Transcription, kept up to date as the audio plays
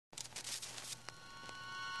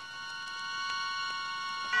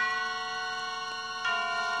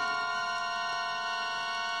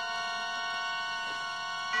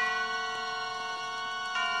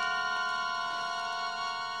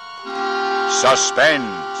Suspense.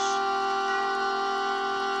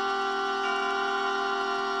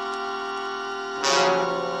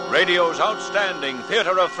 Radio's outstanding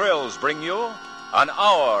theater of thrills bring you an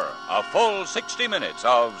hour, a full 60 minutes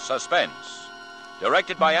of Suspense.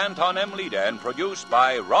 Directed by Anton M. Leader and produced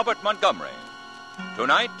by Robert Montgomery.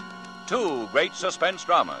 Tonight, two great suspense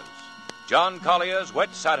dramas. John Collier's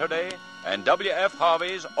Wet Saturday and W.F.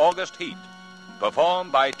 Harvey's August Heat.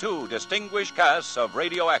 Performed by two distinguished casts of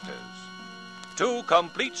radio actors. Two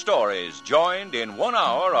complete stories joined in 1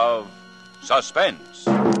 hour of Suspense.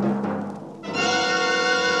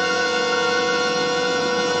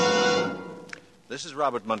 This is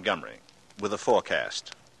Robert Montgomery with a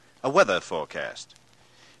forecast, a weather forecast.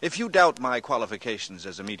 If you doubt my qualifications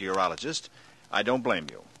as a meteorologist, I don't blame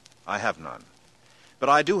you. I have none. But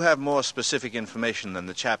I do have more specific information than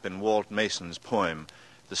the chap in Walt Mason's poem,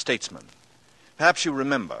 The Statesman. Perhaps you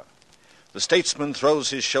remember. The statesman throws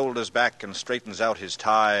his shoulders back and straightens out his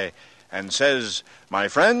tie and says, "My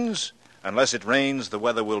friends, unless it rains, the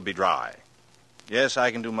weather will be dry." Yes,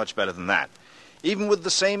 I can do much better than that. Even with the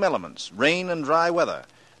same elements, rain and dry weather,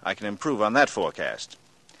 I can improve on that forecast.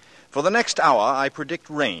 For the next hour, I predict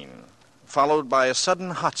rain, followed by a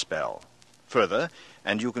sudden hot spell. Further,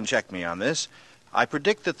 and you can check me on this, I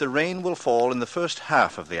predict that the rain will fall in the first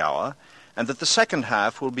half of the hour, and that the second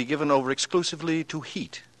half will be given over exclusively to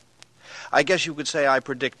heat. I guess you could say I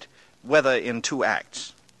predict weather in 2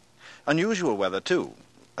 acts. Unusual weather, too.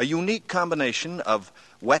 A unique combination of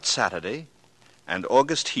Wet Saturday and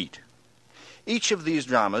August Heat. Each of these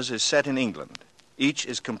dramas is set in England. Each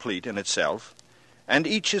is complete in itself, and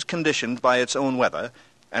each is conditioned by its own weather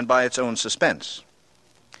and by its own suspense.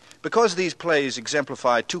 Because these plays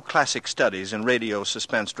exemplify 2 classic studies in radio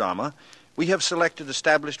suspense drama, we have selected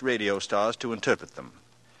established radio stars to interpret them.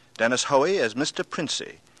 Dennis Hoey as Mr.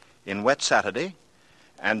 Princey in Wet Saturday,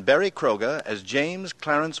 and Berry Kroger as James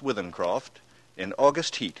Clarence Withencroft in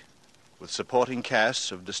August Heat, with supporting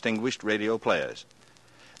casts of distinguished radio players.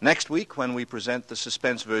 Next week, when we present the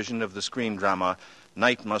suspense version of the screen drama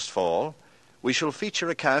Night Must Fall, we shall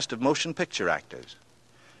feature a cast of motion picture actors.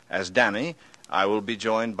 As Danny, I will be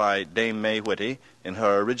joined by Dame Mae Whitty in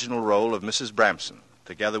her original role of Mrs. Bramson,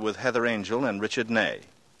 together with Heather Angel and Richard Ney.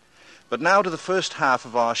 But now to the first half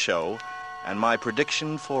of our show and my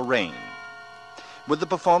prediction for rain. With the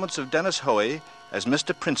performance of Dennis Hoey as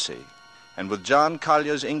Mr. Princey, and with John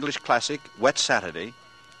Collier's English classic Wet Saturday,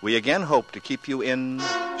 we again hope to keep you in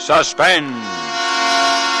Suspense.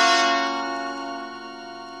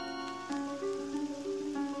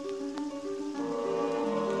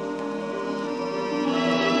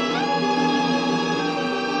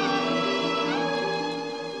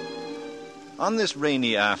 On this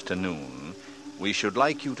rainy afternoon, we should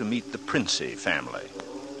like you to meet the Princey family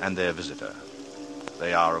and their visitor.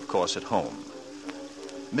 They are, of course, at home.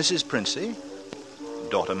 Mrs. Princey,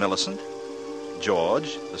 daughter Millicent,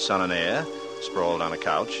 George, the son and heir, sprawled on a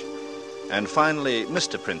couch, and finally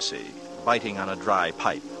Mr. Princey, biting on a dry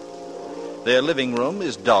pipe. Their living room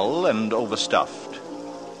is dull and overstuffed.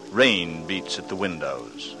 Rain beats at the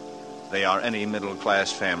windows. They are any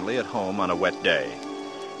middle-class family at home on a wet day,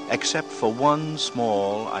 except for one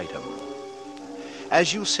small item.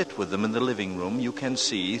 As you sit with them in the living room, you can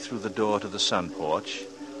see, through the door to the sun porch,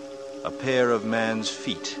 a pair of man's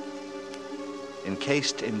feet,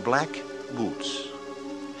 encased in black boots.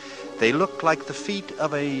 They look like the feet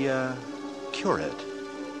of a curate.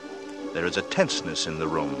 There is a tenseness in the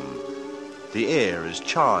room. The air is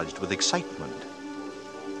charged with excitement,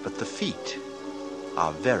 but the feet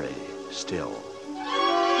are very still.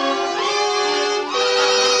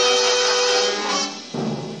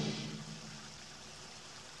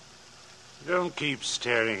 Don't keep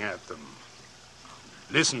staring at them.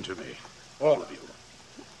 Listen to me, all of you.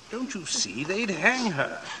 Don't you see? They'd hang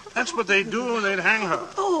her. That's what they'd do, they'd hang her.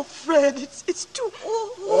 Oh, Fred, it's too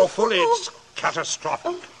awful. Awful, it's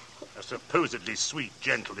catastrophic. A supposedly sweet,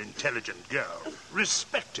 gentle, intelligent girl.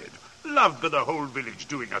 Respected. Loved by the whole village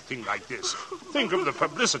doing a thing like this. Think of the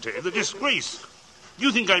publicity, the disgrace. Do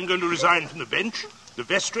you think I'm going to resign from the bench, the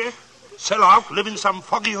vestry, sell out, live in some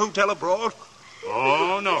foggy hotel abroad?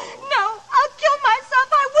 Oh, no. No, I'll kill myself.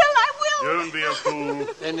 I will. Don't be a fool.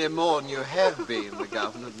 Any more than you have been, the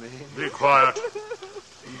governor means. Be quiet. It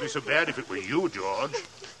wouldn't be so bad if it were you, George.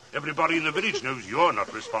 Everybody in the village knows you're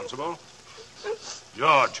not responsible.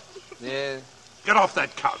 George. Yeah? Get off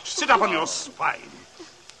that couch. Sit up on your spine.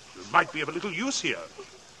 You might be of a little use here,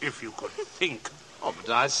 if you could think. Oh,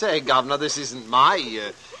 but I say, Governor, this isn't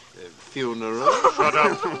my funeral. Shut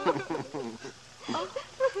up.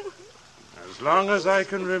 As As long as I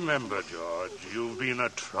can remember, George, you've been a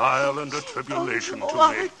trial and a tribulation to me.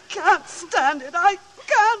 I can't stand it. I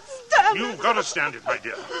can't stand it. You've got to stand it, my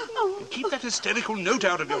dear. And keep that hysterical note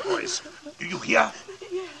out of your voice. Do you hear?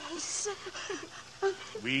 Yes.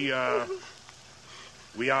 We are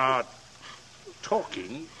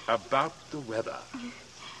talking about the weather.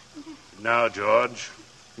 Now, George.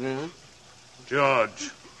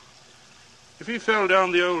 George, if he fell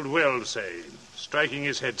down the old well, say, striking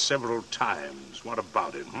his head several times, what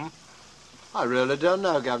about him, I really don't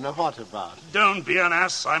know, Governor. What about? Don't be an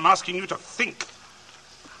ass. I'm asking you to think.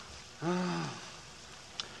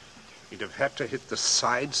 He'd have had to hit the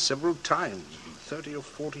side several times, 30 or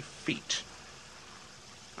 40 feet.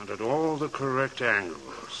 And at all the correct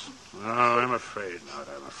angles. No, I'm afraid not.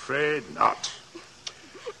 I'm afraid not.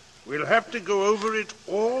 We'll have to go over it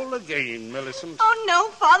all again, Millicent. Oh, no,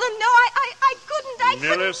 Father, no, I couldn't.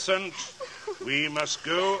 Millicent, we must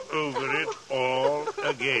go over it all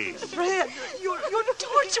again. Fred, you're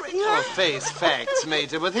torturing her. Oh, face facts,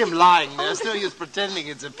 Mater. With him lying there, it's no use pretending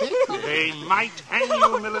it's a picnic. They might hang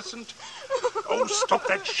you, Millicent. Oh, stop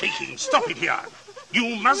that shaking. Stop it here.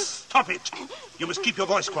 You must stop it. You must keep your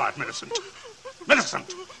voice quiet, Millicent.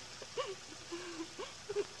 Millicent!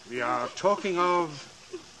 We are talking of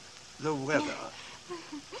the weather.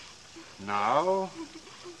 Now,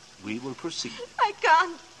 we will proceed. I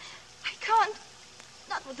can't.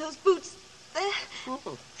 Not with those boots there.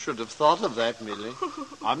 Oh, should have thought of that, Millie.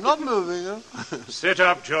 I'm not moving her. Sit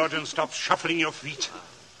up, George, and stop shuffling your feet.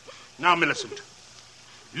 Now, Millicent,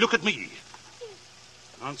 look at me.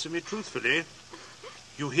 Answer me truthfully.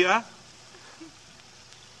 You hear?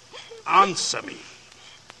 Answer me.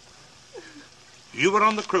 You were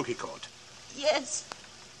on the croquet court. Yes.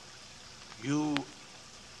 Who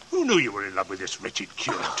knew you were in love with this wretched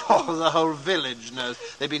curate? Oh, the whole village knows.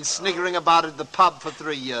 They've been sniggering about at the pub for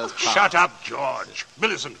 3 years past. Shut up, George.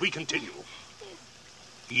 Millicent, we continue.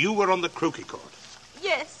 You were on the croquet court.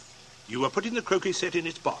 Yes. You were putting the croquet set in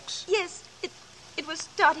its box. Yes. It was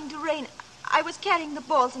starting to rain. I was carrying the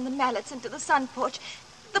balls and the mallets into the sun porch.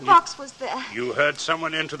 The box was there. You heard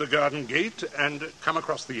someone enter the garden gate and come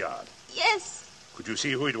across the yard. Yes. Could you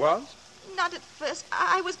see who it was? Not at first.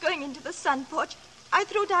 I was going into the sun porch. I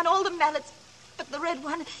threw down all the mallets but the red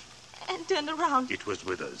one and turned around. It was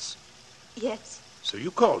Withers. Yes. So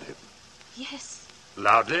you called him? Yes.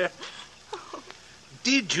 Loudly?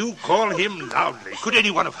 Did you call him loudly? Could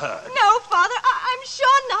anyone have heard? No, Father, I'm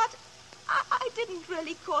sure not. I didn't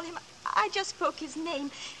really call him. I just spoke his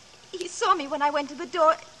name. He saw me when I went to the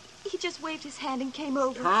door. He just waved his hand and came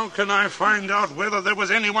over. How can I find out whether there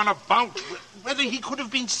was anyone about? Whether he could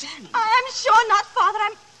have been seen? I'm sure not, Father.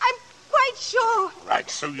 I'm quite sure. Right,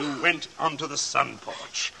 so you went onto the sun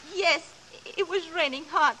porch. Yes, it was raining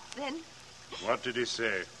hard then. What did he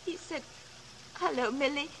say? He said, "Hello,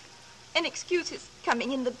 Millie," and excuse his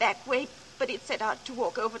coming in the back way, but he'd set out to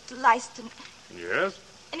walk over to Leiston. Yes?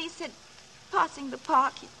 And he said, passing the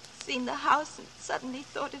park, he'd seen the house and suddenly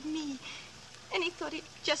thought of me. And he thought he'd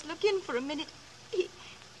just look in for a minute. He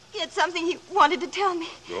had something he wanted to tell me.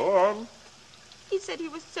 Go on. He said he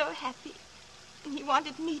was so happy, and he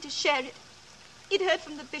wanted me to share it. He'd heard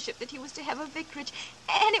from the bishop that he was to have a vicarage,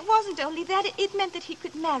 and it wasn't only that, it meant that he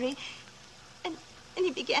could marry. And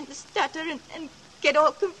he began to stutter and get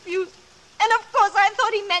all confused. And of course I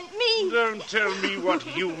thought he meant me. Don't tell me what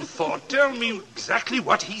you thought. Tell me exactly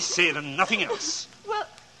what he said and nothing else. Well,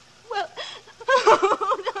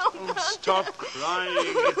 oh, no. Stop crying.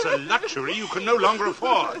 It's a luxury you can no longer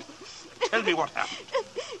afford. Tell me what happened.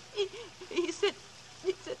 He said,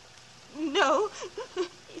 no.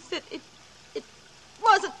 He said, it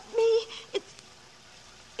wasn't me.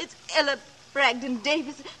 It's Ella Bragdon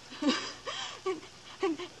Davis.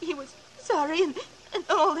 And he was sorry and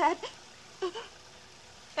all that.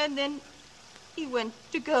 And then he went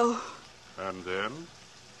to go. And then?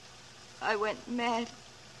 I went mad.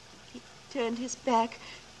 He turned his back.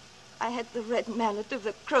 I had the red mallet of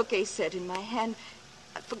the croquet set in my hand.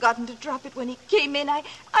 I'd forgotten to drop it when he came in. I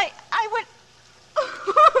went...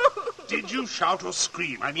 Did you shout or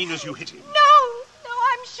scream? I mean, as you hit him? No,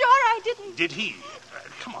 I'm sure I didn't. Did he?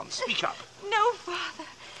 Come on, speak up. No, Father.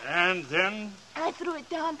 And then? I threw it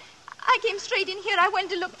down. I came straight in here. I went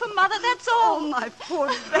to look for Mother, that's all. Oh, my poor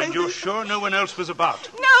baby. And you're sure no one else was about?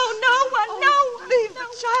 No one, no. Leave the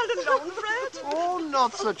child alone, Fred. Oh,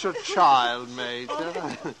 not such a child,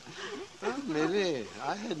 Mater. Oh, Millie,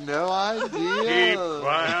 I had no idea. Keep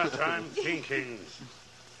quiet, I'm thinking.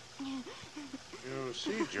 You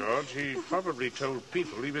see, George, he probably told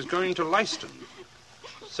people he was going to Leiston.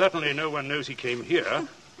 Certainly no one knows he came here.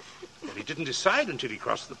 But he didn't decide until he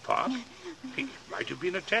crossed the park. He might have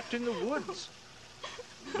been attacked in the woods.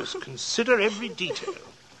 You must consider every detail.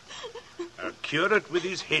 A curate with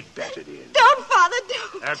his head battered in. Don't, Father,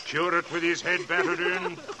 don't. A curate with his head battered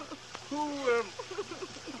in. Who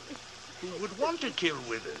would want to kill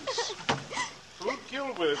Withers? Who'd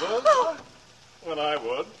kill Withers? Well, I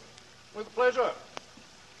would. With pleasure.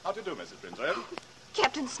 How do you do, Mrs. Princess?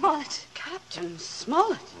 Captain Smollett. Captain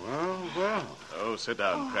Smollett. Well. Oh, sit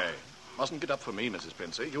down, pray. Mustn't get up for me, Mrs.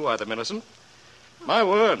 Princey. You either, Millicent. My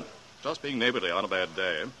word. Just being neighborly on a bad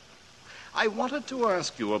day. I wanted to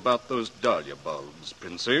ask you about those dahlia bulbs,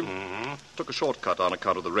 Princey. Mm-hmm. Took a shortcut on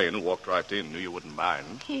account of the rain and walked right in. Knew you wouldn't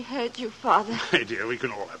mind. He heard you, Father. My dear, we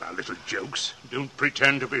can all have our little jokes. Don't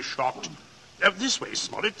pretend to be shocked. This way,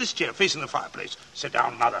 Smollett. This chair facing the fireplace. Sit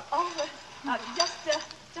down, Mother. Oh, just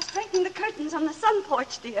straightening the curtains on the sun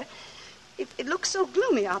porch, dear. It looks so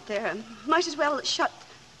gloomy out there. Might as well shut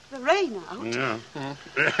the rain out.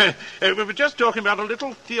 Yeah. We were just talking about a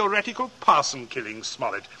little theoretical parson killing,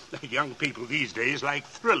 Smollett. Young people these days like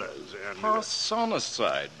thrillers. And,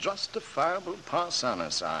 Parsonicide. Justifiable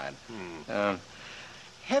parsonicide.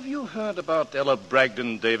 Have you heard about Ella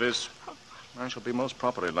Bragdon Davis? I shall be most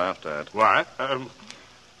properly laughed at. Why?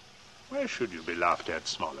 Where should you be laughed at,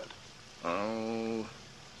 Smollett? Oh,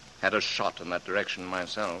 had a shot in that direction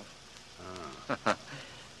myself.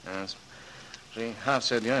 Yes. She half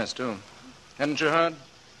said yes, too. Hadn't you heard?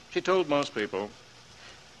 She told most people.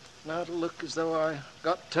 Now it'll look as though I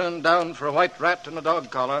got turned down for a white rat and a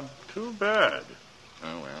dog collar. Too bad.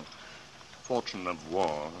 Oh, well. Fortune of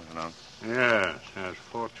war, you know. Yes,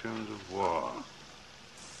 fortunes of war.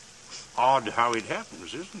 Odd how it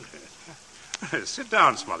happens, isn't it? Sit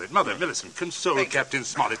down, Smollett. Mother, Millicent, console Captain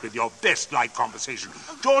Smollett with your best light conversation.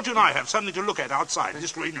 George and I have something to look at outside.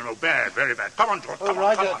 This rain, you know, bad, very bad. Come on, George, come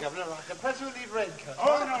on. Governor, right. Perhaps we'll leave raincoat.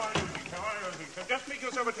 Oh, no, I don't think so. Just make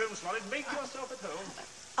yourself at home, Smollett. Make yourself at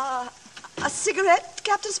home. A cigarette,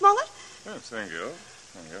 Captain Smollett? Yes, thank you.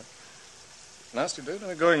 Thank you. Nasty day,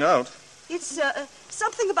 they're going out. It's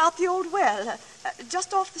something about the old well,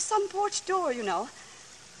 just off the sun porch door, you know.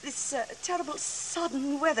 This terrible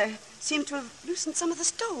sudden weather seemed to have loosened some of the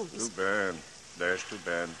stones. Too bad. Dash too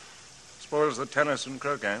bad. Spoils the tennis and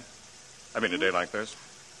croquet. I mean, a day like this.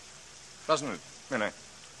 Doesn't it, Minnie?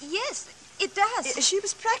 Yes, it does. She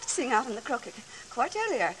was practicing out in the croquet quite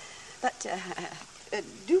earlier. But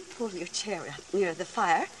do pull your chair up near the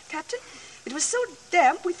fire, Captain. It was so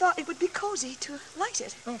damp we thought it would be cozy to light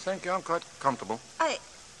it. Oh, thank you. I'm quite comfortable. I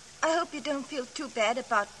hope you don't feel too bad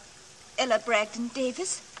about Ella Bragdon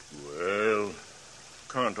Davis. Well,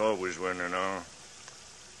 can't always win, you know.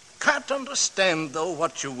 Can't understand, though,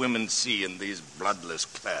 what you women see in these bloodless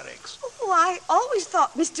clerics. Oh, I always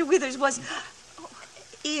thought Mr. Withers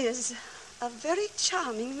is a very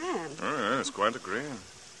charming man. Oh, yes, quite agree.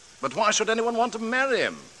 But why should anyone want to marry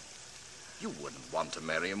him? You wouldn't want to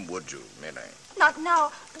marry him, would you, Minnie? Not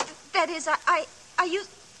now. That is, I used...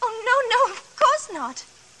 Oh, no, of course not.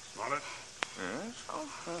 Smollett?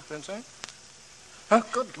 Yes? Princey? Oh,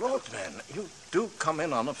 good Lord, man. You do come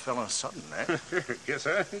in on a fellow sudden, eh? Yes,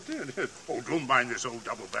 sir, I did. Oh, don't mind this old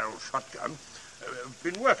double-barrel shotgun.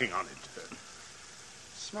 Been working on it.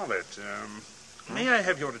 Smollett, may I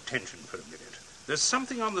have your attention for a minute? There's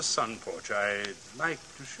something on the sun porch I'd like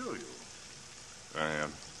to show you.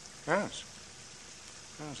 Yes.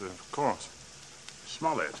 Yes, of course.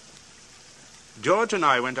 Smollett, George and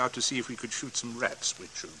I went out to see if we could shoot some rats,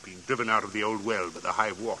 which have been driven out of the old well by the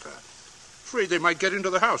high water. Afraid they might get into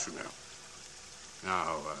the house, you know.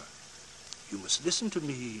 Now, you must listen to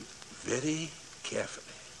me very carefully.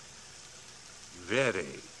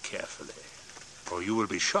 Very carefully. Or you will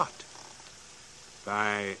be shot.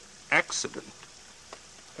 By accident.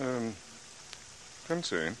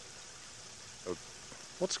 Princey,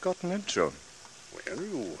 what's gotten into you? Well,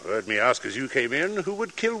 you heard me ask as you came in who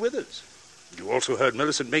would kill Withers. You also heard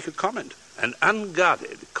Millicent make a comment. An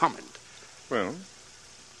unguarded comment. Well,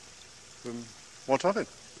 what of it?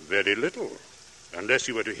 Very little. Unless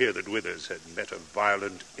you were to hear that Withers had met a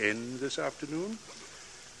violent end this afternoon.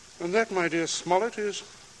 And that, my dear Smollett, is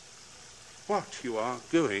what you are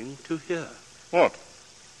going to hear. What?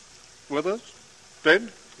 Withers?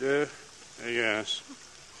 Dead? Yes.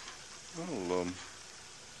 Well,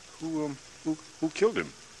 who killed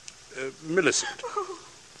him? Millicent. Oh,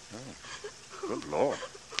 good Lord.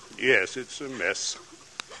 Yes, it's a mess.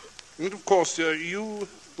 And, of course, you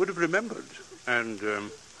would have remembered and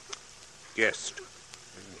guessed.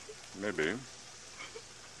 Maybe.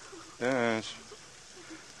 Yes.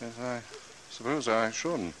 Yes, I suppose I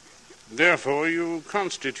should. Therefore, you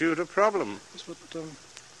constitute a problem. Yes,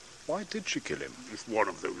 Why did she kill him? It's one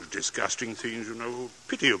of those disgusting things, you know.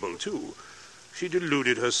 Pitiable, too. She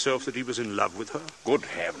deluded herself that he was in love with her. Good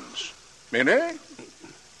heavens. Minnie?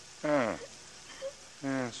 Ah.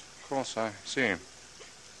 Yes, of course, I see.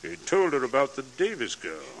 He told her about the Davis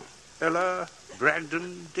girl. Ella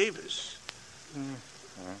Brandon Davis.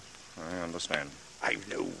 I understand. I've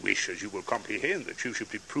no wish, as you will comprehend, that you should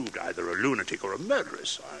be proved either a lunatic or a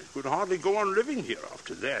murderess. I could hardly go on living here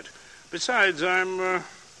after that. Besides, I'm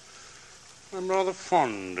rather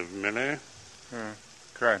fond of Millie.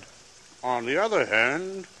 Correct. On the other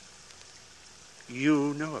hand,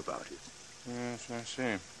 you know about it. Yes, I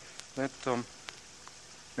see. That,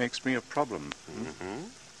 makes me a problem.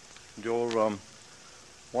 Mm-hmm. You're,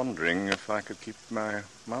 wondering if I could keep my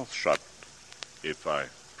mouth shut if I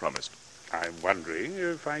promised. I'm wondering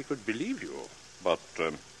if I could believe you. But,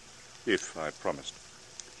 if I promised.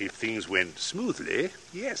 If things went smoothly,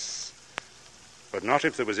 yes. But not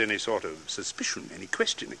if there was any sort of suspicion, any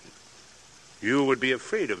questioning. You would be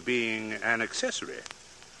afraid of being an accessory.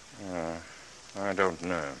 I don't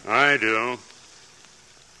know. I do.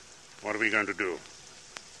 What are we going to do?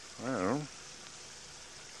 Well,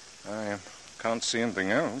 I can't see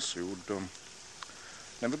anything else. You would,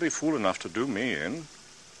 never be fool enough to do me in.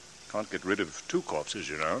 Can't get rid of two corpses,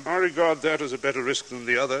 you know. I regard that as a better risk than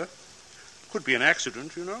the other. Could be an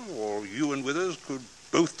accident, you know, or you and Withers could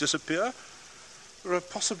both disappear. There are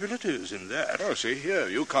possibilities in that. Oh, see here,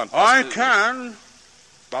 you can't... I can,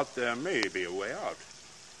 but there may be a way out.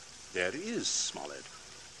 There is, Smollett.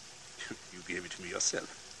 You gave it to me yourself.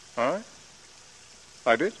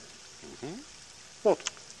 I did? Mm-hmm. What?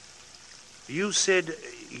 You said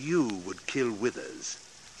you would kill Withers.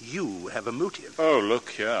 You have a motive. Oh, look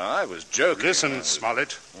here, I was joking. Listen,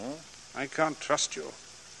 Smollett. I can't trust you.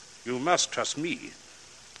 You must trust me.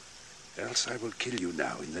 Else I will kill you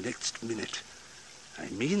now in the next minute. I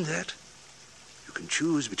mean that. You can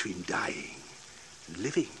choose between dying and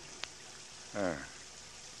living. Well,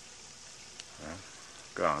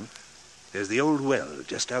 go on. There's the old well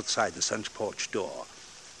just outside the sun's porch door.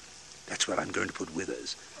 That's where I'm going to put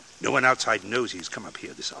Withers. No one outside knows he's come up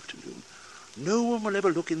here this afternoon. No one will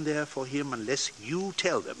ever look in there for him unless you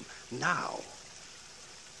tell them. Now,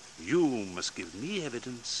 you must give me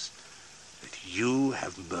evidence that you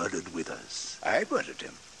have murdered Withers. I murdered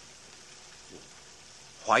him.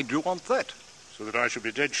 Why do you want that? So that I shall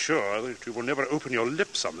be dead sure that you will never open your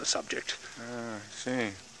lips on the subject. I see.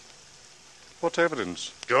 What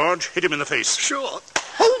evidence? George, hit him in the face. Sure.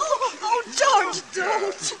 Oh, George,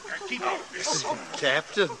 don't. Keep out of this.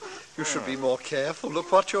 Captain, you should be more careful.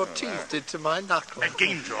 Look what your teeth did to my knuckle.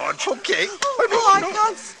 Again, George. Okay. Oh, I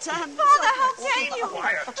can't stand Father, how can you?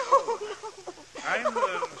 Quiet. I'm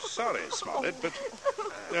sorry, Smollett, but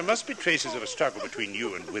there must be traces of a struggle between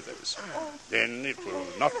you and Withers. Then it will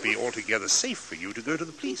not be altogether safe for you to go to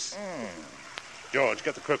the police. George,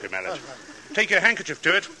 get the croquet mallet. Take your handkerchief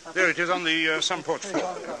to it. There it is on the sun porch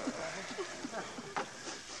floor.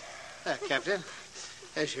 Captain,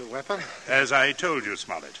 there's your weapon. As I told you,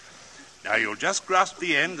 Smollett. Now you'll just grasp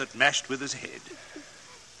the end that mashed Withers' head.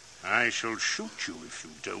 I shall shoot you if you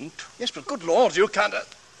don't. Yes, but good Lord, you can't...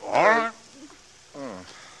 All right.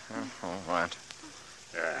 All right.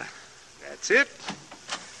 That's it.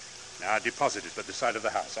 Now deposit it by the side of the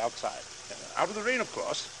house, outside. Out of the rain, of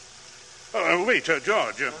course. Oh, wait,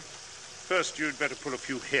 George. First, you'd better pull a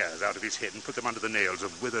few hairs out of his head and put them under the nails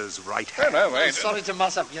of Withers' right hand. No, wait. Sorry to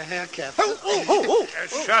muss up your hair, Captain.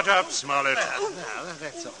 Shut up, Smollett. No,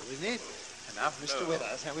 that's all we need. Enough, Mr.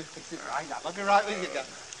 Withers. Now we'll fix it right up. I'll be right with you,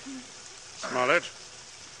 Captain. Smollett,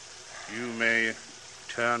 you may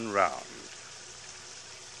turn round.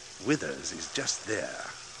 Withers is just there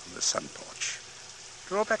on the sun porch.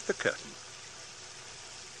 Draw back the curtain.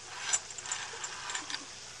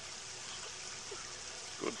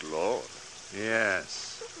 Good Lord.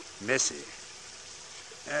 Yes, messy.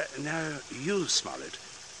 Now, you, Smollett,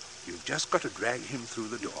 you've just got to drag him through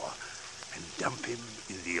the door and dump him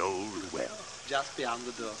in the old well. Just beyond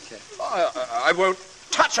the door, Captain. I won't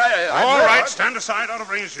touch... All right, stand aside, out of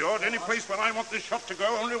range, George. Any place where I want this shot to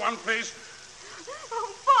go, only one place.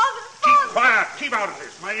 Oh, Father, Keep quiet. Keep out of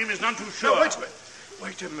this. My aim is none too sure. No, wait a minute.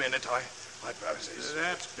 Wait a minute. I propose.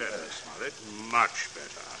 That's better, Smollett. Much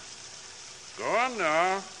better. Go on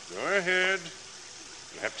now. Go ahead.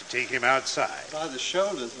 You'll have to take him outside. By the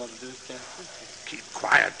shoulders, what to do, Captain. Keep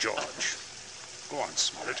quiet, George. Go on,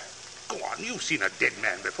 Smollett. Go on. You've seen a dead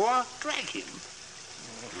man before. Drag him.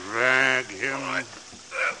 Drag him. Right.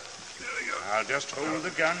 There we go. I'll just hold the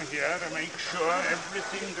gun here to make sure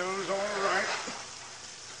everything goes all right.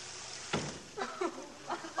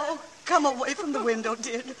 Oh, come away from the window,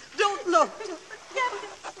 dear. Don't look. Captain,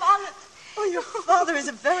 Father, Oh, your father is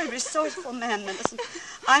a very resourceful man, Millicent.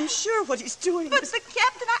 I'm sure what he's doing But is... the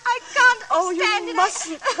captain, I can't Oh, stand you it.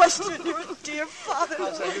 mustn't question your dear father.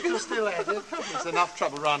 I say, you can still at it. There's enough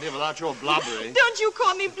trouble round here without your blubbering. Don't you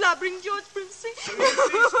call me blubbering, George Princey.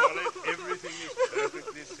 Everything is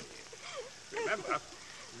perfectly safe. Remember,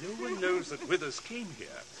 no one knows that Withers came here.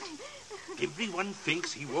 Everyone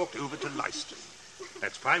thinks he walked over to Leicester.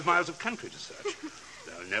 That's 5 miles of country to search.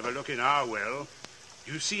 They'll never look in our well.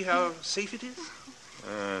 Do you see how safe it is?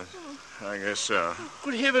 I guess so.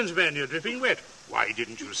 Good heavens, man, you're dripping wet. Why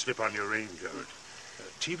didn't you slip on your raincoat?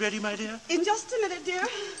 Tea ready, my dear? In just a minute, dear.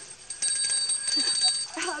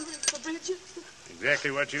 I'll wait for Bridget. Exactly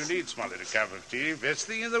what you need, Smollett, a cup of tea. Best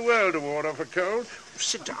thing in the world to ward off a cold.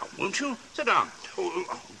 Sit down, won't you? Sit down.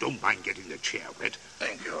 Oh, don't mind getting the chair wet.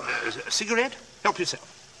 Thank you. A cigarette? Help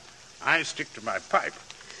yourself. I stick to my pipe.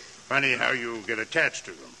 Funny how you get attached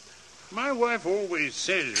to them. My wife always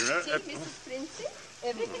says, See, Mrs. Princey,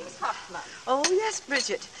 everything's hot, Mum. Oh, yes,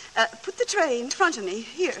 Bridget. Put the tray in front of me.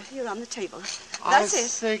 Here on the table. That's I it.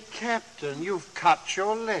 say, Captain, you've cut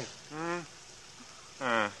your lip.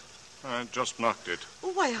 I just knocked it.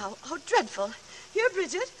 Oh, why, how dreadful. Here,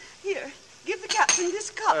 Bridget. Here. Give the captain this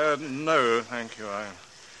cup. No, thank you. I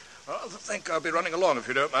think I'll be running along if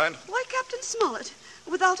you don't mind. Why, Captain Smollett?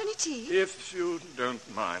 Without any tea? If you don't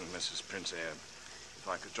mind, Mrs. Princey, if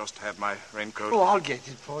I could just have my raincoat. Oh, I'll get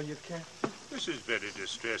it for you, Captain. This is very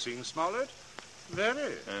distressing, Smollett.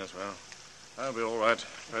 Very. Yes, well, I'll be all right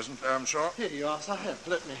presently, I'm sure. Here you are, sir.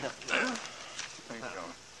 Let me help you. Thank you,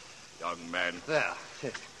 young man. There.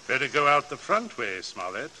 Here. Better go out the front way,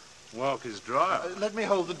 Smollett. Walk is dry. Let me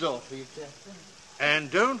hold the door for you, Captain. And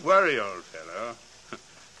don't worry, old fellow.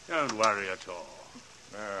 Don't worry at all.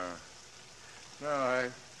 No, I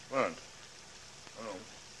won't. Oh.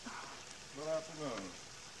 Good afternoon.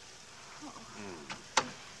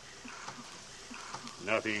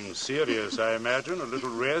 Nothing serious, I imagine. A little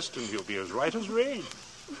rest and he'll be as right as rain.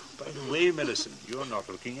 By the way, Millicent, you're not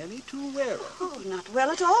looking any too well. Oh, not well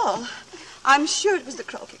at all. I'm sure it was the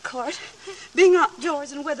croquet court. Being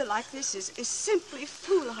outdoors in weather like this is simply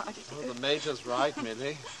foolhardy. Oh, the Major's right,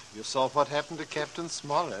 Millie. You saw what happened to Captain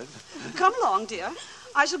Smollett. Come along, dear.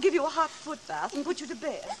 I shall give you a hot foot bath and put you to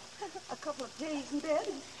bed. A couple of days in bed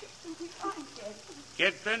and you'll be fine again.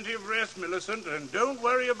 Get plenty of rest, Millicent, and don't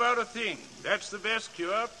worry about a thing. That's the best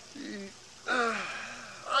cure.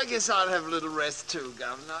 I guess I'll have a little rest too,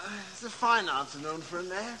 Governor. It's a fine afternoon for a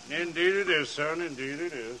nap. Indeed it is, son. Indeed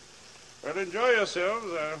it is. Well, enjoy yourselves.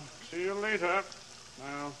 I'll see you later.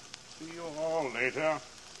 I'll see you all later.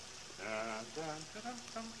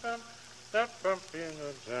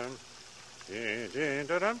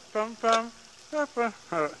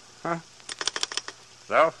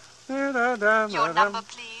 Hello? Your number,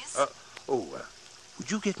 please. Would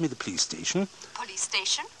you get me the police station? Police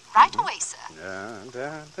station. Right away, sir.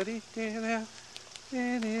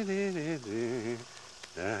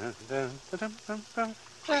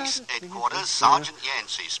 Police headquarters, Sergeant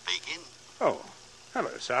Yancey speaking. Oh,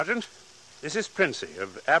 hello, Sergeant. This is Princey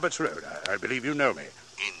of Abbott's Road. I believe you know me.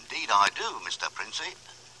 Indeed I do, Mr. Princey.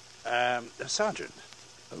 Sergeant,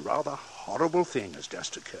 a rather horrible thing has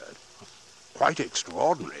just occurred. Quite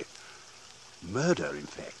extraordinary. Murder, in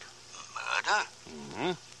fact. Murder?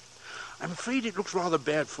 Mm-hmm. I'm afraid it looks rather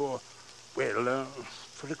bad for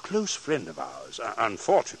a close friend of ours,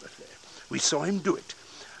 unfortunately. We saw him do it.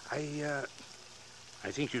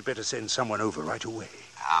 I think you'd better send someone over right away.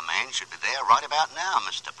 Our man should be there right about now,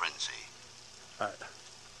 Mr. Princey.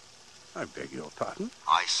 I beg your pardon?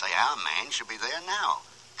 I say our man should be there now.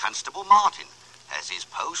 Constable Martin has his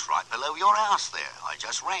post right below your house there. I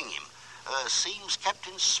just rang him. Seems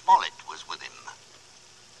Captain Smollett was with him.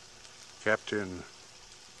 Captain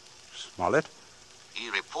Smollett? He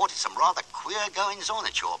reported some rather queer goings-on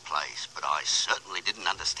at your place, but I certainly didn't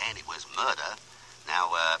understand it was murder.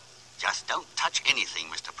 Now, just don't touch anything,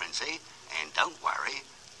 Mr. Princey, and don't worry.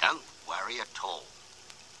 Don't worry at all.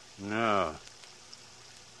 No.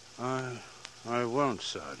 I won't,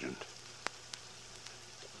 Sergeant.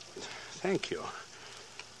 Thank you.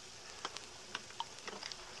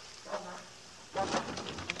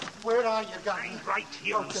 Where are you, Governor? Right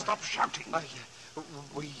here, and stop shouting.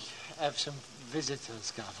 We have some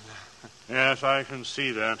visitors, Governor. Yes, I can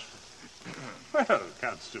see that. Well,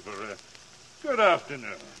 Constable, good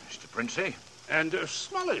afternoon. Mr. Princey? And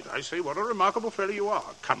Smollett, I say, what a remarkable fellow you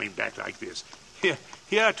are, coming back like this.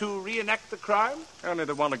 Here to reenact the crime? Only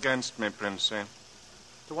the one against me, Princey.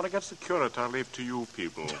 The one against the curate I leave to you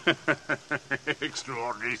people.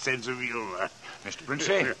 Extraordinary sense of humor. Mr.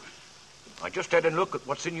 Princey, I just had a look at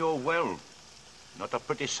what's in your well. Not a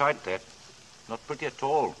pretty sight, that. Not pretty at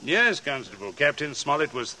all. Yes, Constable. Captain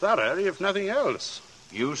Smollett was thorough, if nothing else.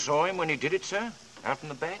 You saw him when he did it, sir? Out in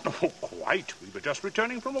the back? Oh, quite. We were just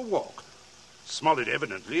returning from a walk. Smollett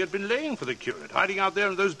evidently had been laying for the curate, hiding out there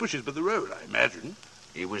in those bushes by the road, I imagine.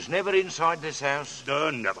 He was never inside this house?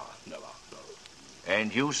 Never, no.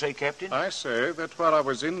 And you say, Captain? I say that while I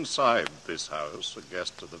was inside this house, a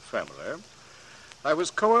guest of the family, I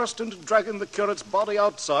was coerced into dragging the curate's body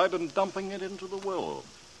outside and dumping it into the well.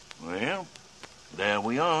 Well, there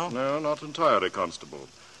we are. No, not entirely, Constable.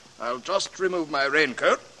 I'll just remove my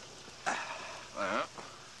raincoat.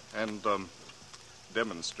 And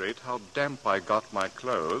demonstrate how damp I got my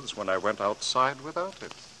clothes when I went outside without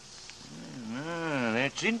it.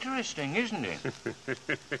 That's interesting, isn't it?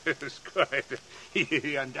 It's quite.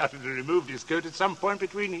 He undoubtedly removed his coat at some point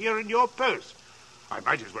between here and your post. I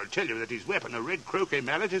might as well tell you that his weapon, a red croquet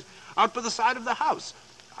mallet, is out by the side of the house.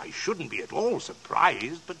 I shouldn't be at all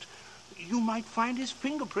surprised, but you might find his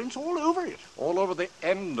fingerprints all over it. All over the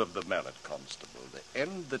end of the mallet, Constable. The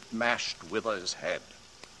end that mashed Wither's head.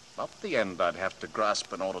 Not the end I'd have to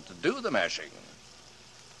grasp in order to do the mashing.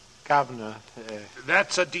 Governor.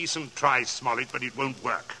 That's a decent try, Smollett, but it won't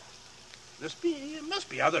work. There must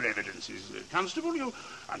be other evidences, Constable. You'll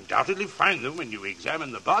undoubtedly find them when you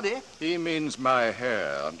examine the body. He means my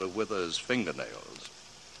hair under Wither's fingernails.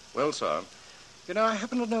 Well, sir, you know, I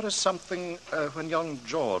happened to notice something when young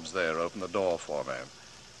George there opened the door for me.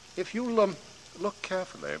 If you'll look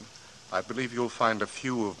carefully, I believe you'll find a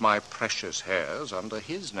few of my precious hairs under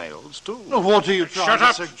his nails, too. What are you trying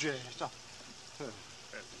to suggest?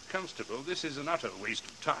 Constable, this is an utter waste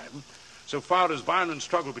of time. So far as violent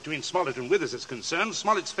struggle between Smollett and Withers is concerned,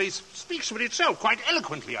 Smollett's face speaks for itself quite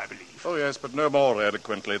eloquently, I believe. Oh, yes, but no more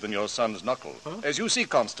eloquently than your son's knuckle. Huh? As you see,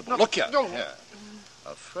 Constable. Look here. No. Here.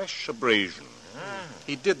 A fresh abrasion.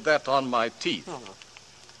 He did that on my teeth.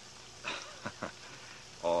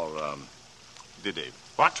 Or, did he?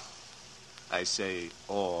 What? I say,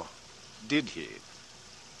 or did he?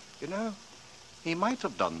 You know, he might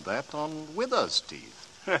have done that on Wither's teeth.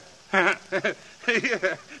 Yeah,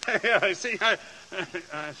 I see. I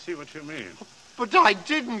see what you mean. But I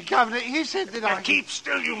didn't, Governor. He said that I... Keep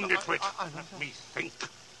still, you nitwit. Let me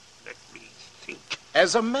think.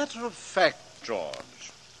 As a matter of fact,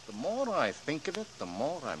 George, the more I think of it, the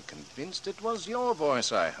more I'm convinced it was your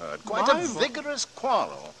voice I heard. Quite a vigorous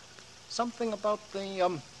quarrel. Something about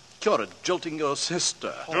the, curate jilting your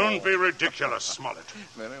sister. Don't be ridiculous, Smollett.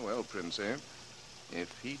 Very well, Princey.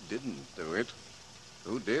 If he didn't do it,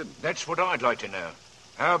 who did? That's what I'd like to know.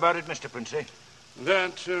 How about it, Mr. Princey?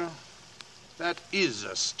 That is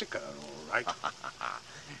a sticker, all right.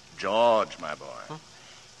 George, my boy,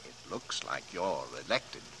 it looks like you're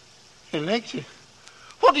elected. Elected?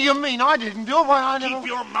 What do you mean? I didn't do it. Why, I never... Keep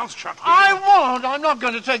your mouth shut. I won't. I'm not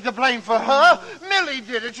going to take the blame for her. Millie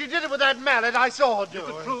did it. She did it with that mallet. I saw her do it.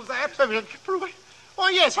 You could prove that? Prove it? Why,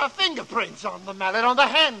 yes, her fingerprints on the mallet, on the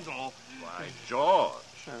handle. Why, George.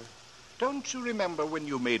 Don't you remember when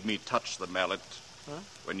you made me touch the mallet? Huh?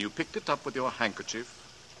 When you picked it up with your handkerchief?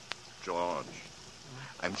 George,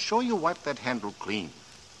 I'm sure you wiped that handle clean.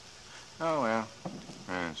 Oh, well,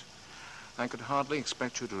 yes. I could hardly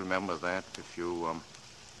expect you to remember that if you,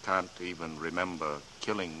 can't even remember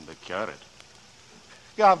killing the curate.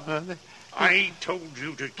 Governor... I told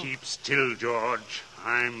you to keep still, George.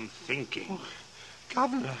 I'm thinking.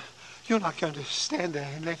 Governor, you're not going to stand there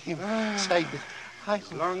and let him say that...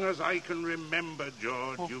 As long as I can remember,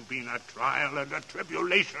 George, you've been a trial and a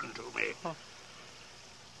tribulation to me.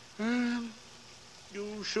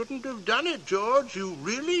 You shouldn't have done it, George. You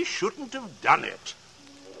really shouldn't have done it.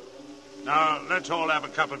 Now, let's all have a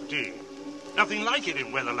cup of tea. Nothing like it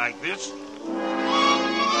in weather like this.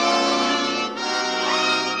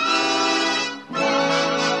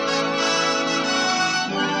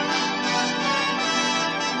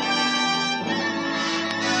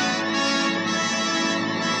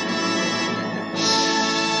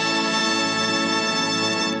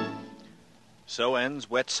 So ends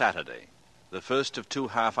Wet Saturday, the first of 2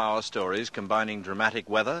 half-hour stories combining dramatic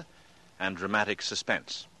weather and dramatic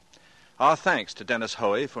suspense. Our thanks to Dennis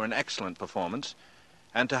Hoey for an excellent performance,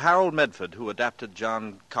 and to Harold Medford, who adapted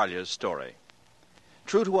John Collier's story.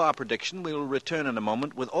 True to our prediction, we will return in a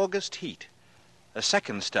moment with August Heat, a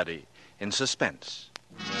second study in suspense.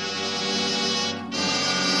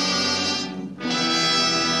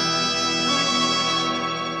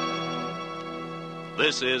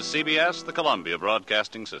 This is CBS, the Columbia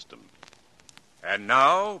Broadcasting System. And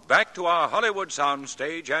now, back to our Hollywood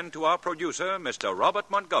soundstage and to our producer, Mr. Robert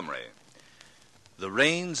Montgomery. The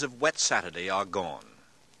rains of Wet Saturday are gone.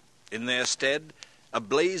 In their stead, A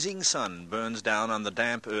blazing sun burns down on the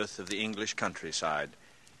damp earth of the English countryside,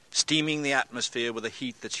 steaming the atmosphere with a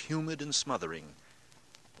heat that's humid and smothering,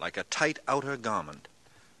 like a tight outer garment,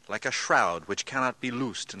 like a shroud which cannot be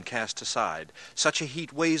loosed and cast aside. Such a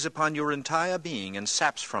heat weighs upon your entire being and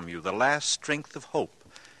saps from you the last strength of hope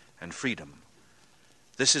and freedom.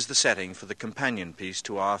 This is the setting for the companion piece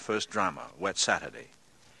to our first drama, Wet Saturday.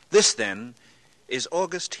 This, then, is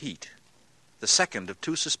August Heat, the second of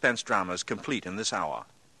 2 suspense dramas complete in this hour.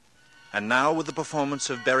 And now with the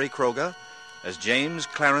performance of Barry Kroger as James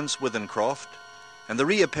Clarence Withencroft, and the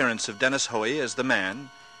reappearance of Dennis Hoey as the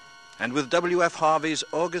man, and with W.F. Harvey's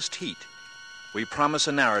August Heat, we promise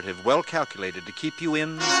a narrative well calculated to keep you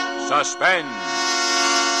in suspense.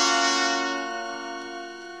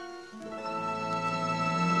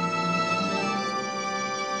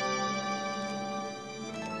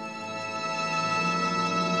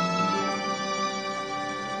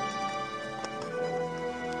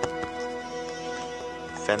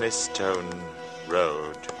 Fenistone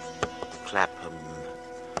Road, Clapham,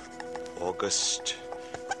 August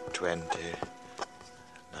 20,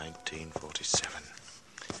 1947.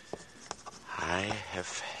 I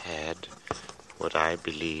have had what I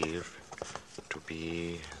believe to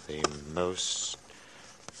be the most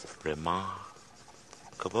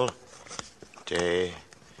remarkable day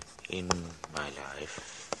in my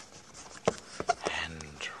life.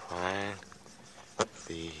 And while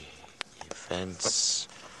the events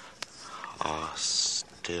are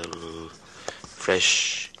still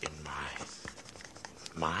fresh in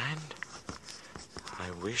my mind, I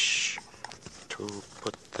wish to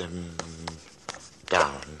put them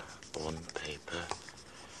down on paper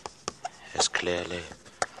as clearly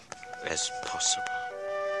as possible.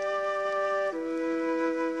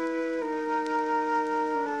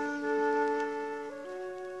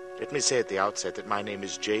 Let me say at the outset that my name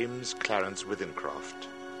is James Clarence Withencroft.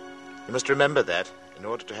 You must remember that in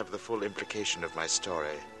order to have the full implication of my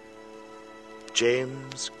story.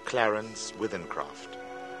 James Clarence Withencroft.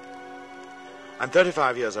 I'm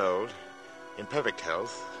 35 years old, in perfect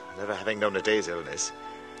health, never having known a day's illness.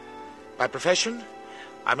 By profession,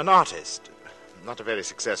 I'm an artist. Not a very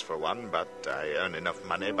successful one, but I earn enough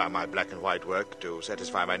money by my black and white work to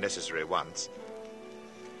satisfy my necessary wants.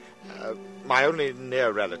 My only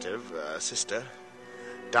near relative, sister,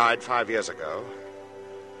 died 5 years ago,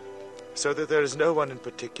 so that there is no one in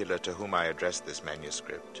particular to whom I address this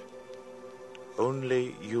manuscript.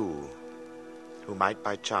 Only you, who might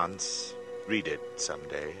by chance read it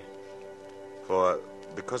someday. For,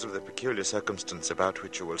 because of the peculiar circumstance about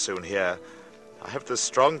which you will soon hear, I have the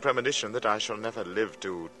strong premonition that I shall never live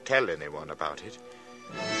to tell anyone about it.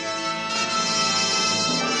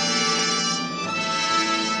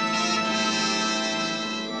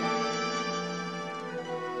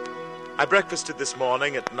 I breakfasted this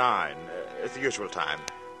morning at 9, at the usual time.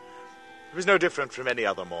 It was no different from any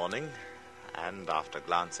other morning, and after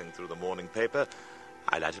glancing through the morning paper,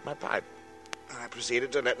 I lighted my pipe. I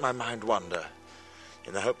proceeded to let my mind wander,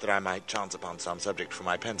 in the hope that I might chance upon some subject for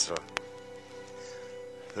my pencil.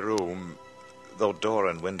 The room, though door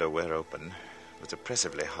and window were open, was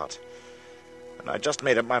oppressively hot, and I just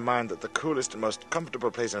made up my mind that the coolest and most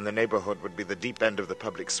comfortable place in the neighborhood would be the deep end of the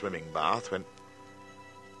public swimming bath, when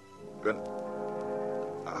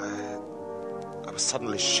I was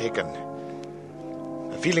suddenly shaken.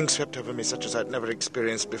 A feeling swept over me such as I'd never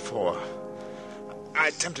experienced before. I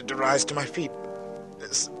attempted to rise to my feet.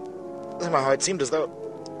 Somehow it seemed as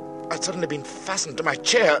though I'd suddenly been fastened to my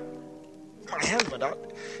chair. My hand went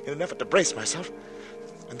out in an effort to brace myself.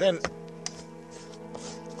 And then,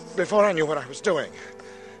 before I knew what I was doing,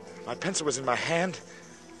 my pencil was in my hand,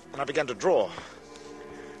 and I began to draw.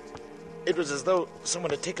 It was as though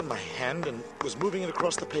someone had taken my hand and was moving it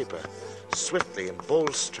across the paper, swiftly in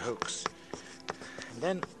bold strokes. And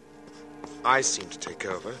then I seemed to take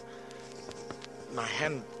over. My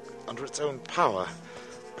hand, under its own power,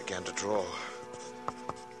 began to draw.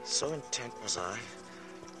 So intent was I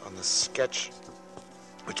on the sketch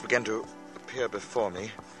which began to appear before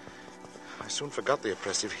me, I soon forgot the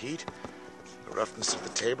oppressive heat, the roughness of the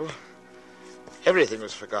table. Everything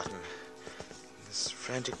was forgotten. This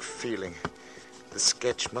frantic feeling, the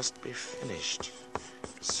sketch must be finished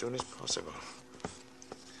as soon as possible.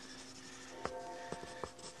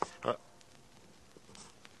 I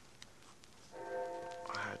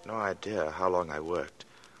had no idea how long I worked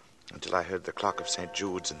until I heard the clock of St.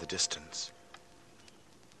 Jude's in the distance.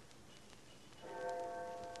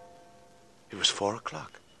 It was 4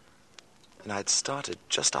 o'clock, and I'd started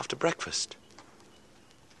just after breakfast.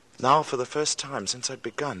 Now, for the first time since I'd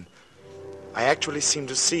begun, I actually seemed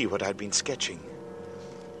to see what I'd been sketching.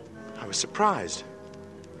 I was surprised.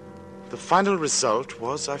 The final result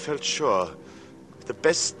was, I felt sure, the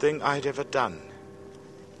best thing I'd ever done.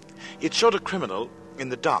 It showed a criminal in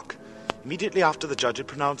the dock immediately after the judge had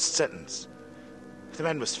pronounced sentence. The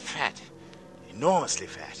man was fat, enormously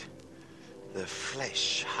fat. The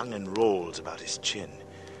flesh hung in rolls about his chin.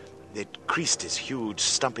 It creased his huge,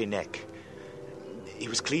 stumpy neck. He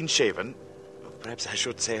was clean-shaven. Perhaps I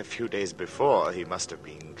should say a few days before he must have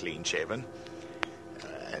been clean-shaven.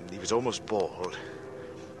 And he was almost bald.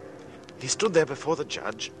 He stood there before the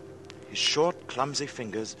judge, his short, clumsy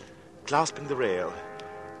fingers clasping the rail,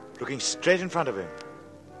 looking straight in front of him.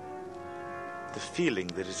 The feeling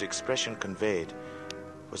that his expression conveyed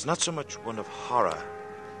was not so much one of horror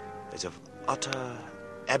as of utter,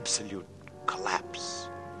 absolute collapse.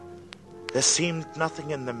 There seemed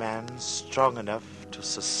nothing in the man strong enough to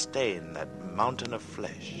sustain that mountain of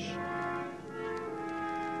flesh.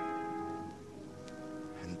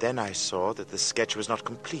 And then I saw that the sketch was not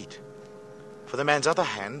complete, for the man's other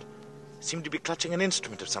hand seemed to be clutching an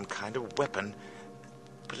instrument of some kind, a weapon,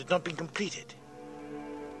 but had not been completed.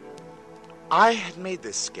 I had made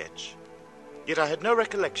this sketch, yet I had no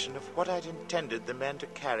recollection of what I'd intended the man to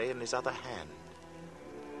carry in his other hand.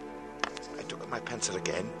 I took up my pencil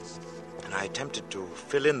again, and I attempted to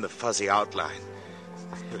fill in the fuzzy outline.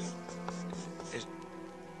 It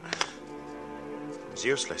was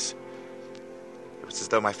useless. It was as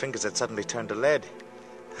though my fingers had suddenly turned to lead.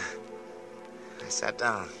 I sat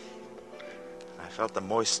down. I felt the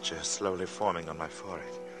moisture slowly forming on my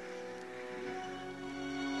forehead.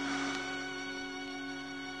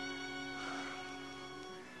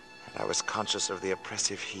 And I was conscious of the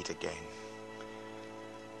oppressive heat again.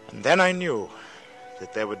 And then I knew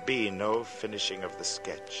that there would be no finishing of the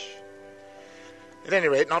sketch. At any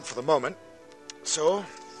rate, not for the moment. So,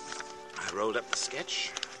 I rolled up the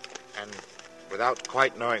sketch, and without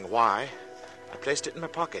quite knowing why, I placed it in my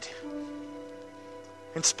pocket.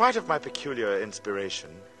 In spite of my peculiar inspiration,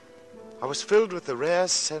 I was filled with the rare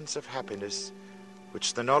sense of happiness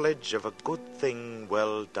which the knowledge of a good thing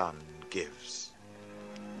well done gives.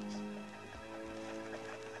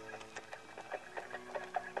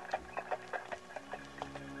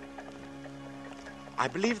 I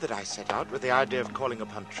believe that I set out with the idea of calling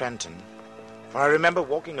upon Trenton, for I remember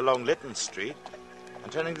walking along Lytton Street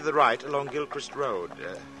and turning to the right along Gilchrist Road,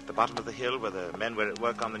 at the bottom of the hill where the men were at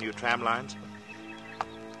work on the new tram lines.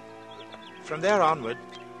 From there onward,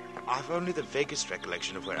 I've only the vaguest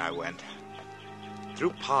recollection of where I went.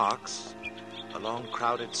 Through parks, along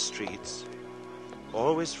crowded streets,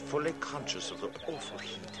 always fully conscious of the awful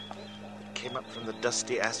heat that came up from the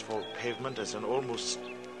dusty asphalt pavement as an almost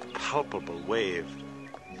palpable wave.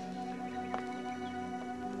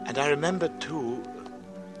 And I remember, too,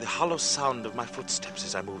 the hollow sound of my footsteps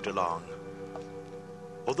as I moved along.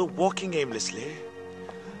 Although walking aimlessly,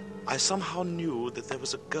 I somehow knew that there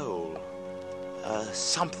was a goal,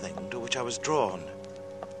 something to which I was drawn.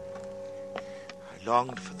 I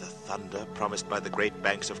longed for the thunder promised by the great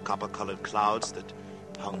banks of copper-colored clouds that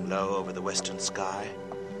hung low over the western sky.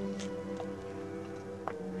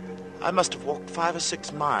 I must have walked 5 or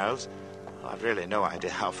 6 miles. I've really no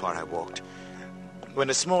idea how far I walked, when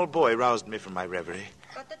a small boy roused me from my reverie.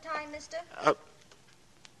 Got the time, mister?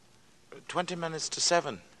 20 minutes to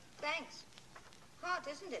 7. Thanks. Hot,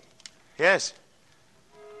 isn't it? Yes.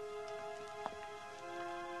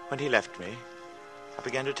 When he left me, I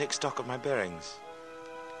began to take stock of my bearings.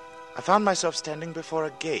 I found myself standing before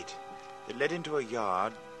a gate that led into a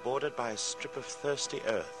yard bordered by a strip of thirsty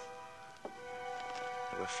earth.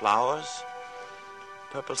 There were flowers,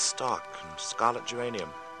 purple stock and scarlet geranium,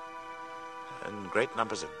 and great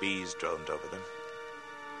numbers of bees droned over them.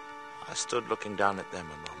 I stood looking down at them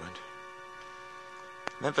a moment.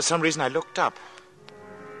 And then for some reason I looked up.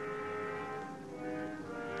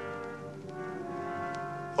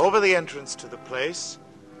 Over the entrance to the place,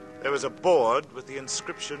 there was a board with the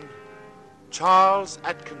inscription, Charles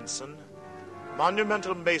Atkinson,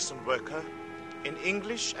 monumental mason worker, in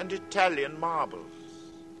English and Italian marbles.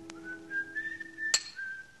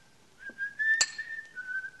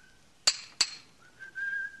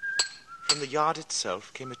 From the yard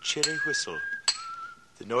itself came a cheery whistle,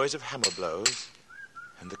 the noise of hammer blows,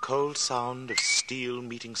 and the cold sound of steel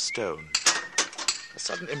meeting stone. A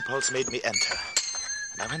sudden impulse made me enter,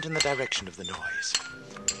 and I went in the direction of the noise.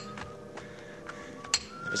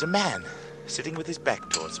 There was a man sitting with his back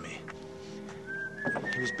towards me.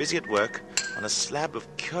 He was busy at work on a slab of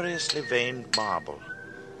curiously veined marble.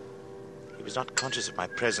 He was not conscious of my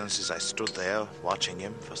presence as I stood there watching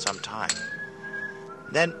him for some time.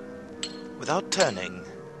 Then, without turning,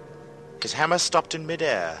 his hammer stopped in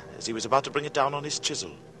midair as he was about to bring it down on his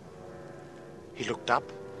chisel. He looked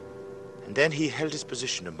up, And then he held his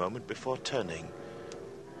position a moment before turning.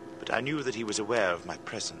 But I knew that he was aware of my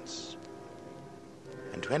presence.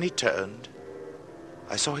 And when he turned,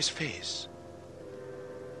 I saw his face.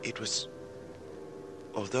 It was,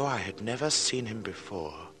 although I had never seen him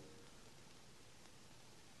before,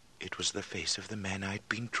 it was the face of the man I'd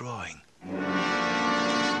been drawing.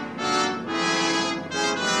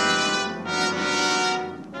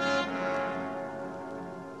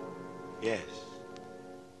 Yes,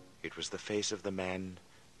 it was the face of the man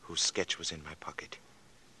whose sketch was in my pocket.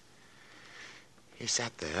 He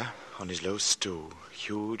sat there on his low stool,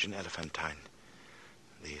 huge and elephantine,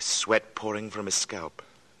 the sweat pouring from his scalp,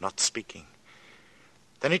 not speaking.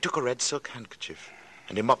 Then he took a red silk handkerchief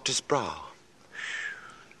and he mopped his brow.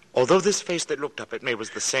 Although this face that looked up at me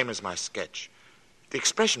was the same as my sketch, the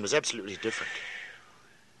expression was absolutely different.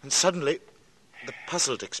 And suddenly, the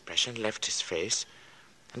puzzled expression left his face,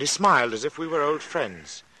 and he smiled as if we were old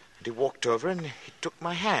friends. And he walked over and he took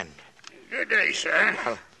my hand. Good day, sir.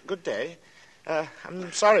 Well, good day.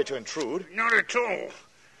 I'm sorry to intrude. Not at all.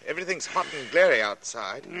 Everything's hot and glary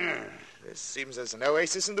outside. Yeah. This seems as an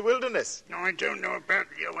oasis in the wilderness. No, I don't know about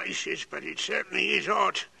the oasis, but it certainly is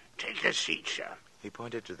hot. Take a seat, sir. He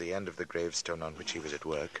pointed to the end of the gravestone on which he was at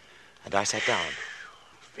work, and I sat down.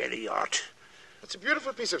 Very hot. It's a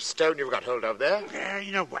beautiful piece of stone you've got hold of there.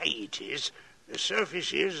 In a way it is. The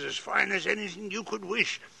surface is as fine as anything you could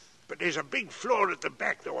wish. But there's a big flaw at the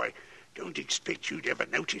back, though I don't expect you'd ever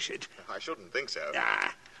notice it. I shouldn't think so.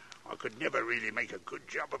 I could never really make a good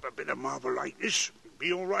job of a bit of marble like this. It'd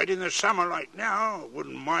be all right in the summer like now. I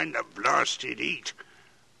wouldn't mind the blasted heat.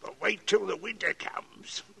 But wait till the winter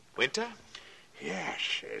comes. Winter? Yes,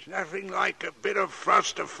 there's nothing like a bit of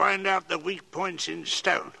frost to find out the weak points in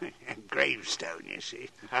stone. Gravestone, you see.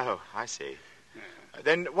 Oh, I see.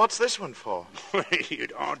 Then what's this one for? Well,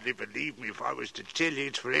 you'd hardly believe me if I was to tell you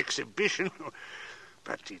it's for exhibition.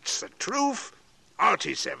 But it's the truth.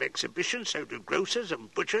 Artists have exhibitions, so do grocers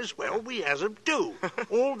and butchers. Well, we as 'em do.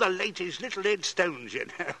 All the latest little headstones, you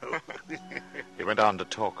know. He went on to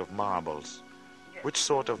talk of marbles. Which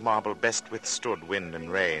sort of marble best withstood wind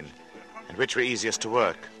and rain, and which were easiest to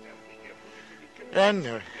work.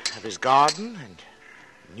 Then of his garden and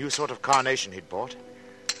a new sort of carnation he'd bought.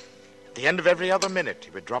 At the end of every other minute,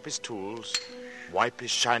 he would drop his tools, wipe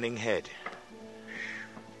his shining head.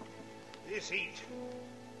 This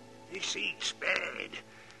heat's bad.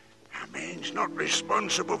 A man's not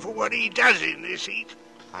responsible for what he does in this heat.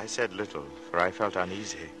 I said little, for I felt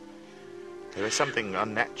uneasy. There was something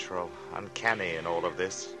unnatural, uncanny in all of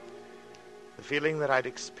this. The feeling that I'd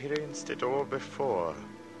experienced it all before,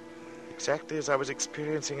 exactly as I was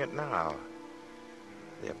experiencing it now.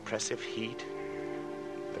 The oppressive heat,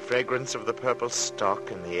 the fragrance of the purple stock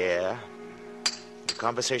in the air, the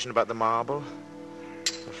conversation about the marble,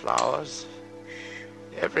 the flowers,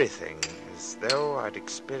 everything, as though I'd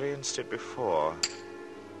experienced it before.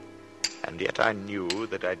 And yet I knew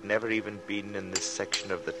that I'd never even been in this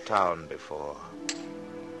section of the town before.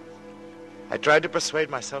 I tried to persuade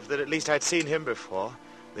myself that at least I'd seen him before,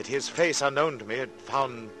 that his face, unknown to me, had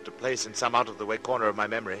found a place in some out-of-the-way corner of my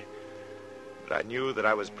memory. But I knew that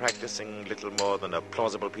I was practicing little more than a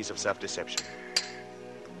plausible piece of self-deception.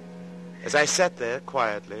 As I sat there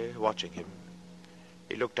quietly watching him,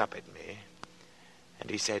 he looked up at me, and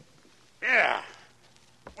he said, Yeah,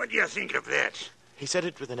 what do you think of that? He said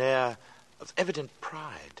it with an air of evident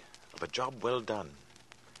pride, of a job well done.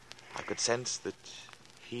 I could sense that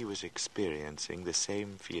he was experiencing the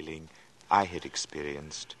same feeling I had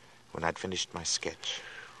experienced when I'd finished my sketch.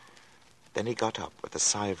 Then he got up with a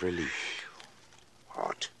sigh of relief.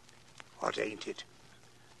 What? What ain't it?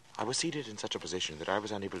 I was seated in such a position that I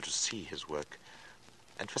was unable to see his work,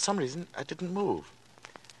 and for some reason I didn't move.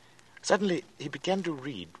 Suddenly he began to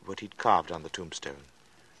read what he'd carved on the tombstone.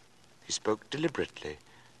 He spoke deliberately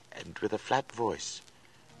and with a flat voice.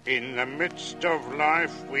 In the midst of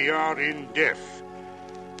life we are in death.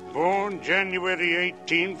 Born January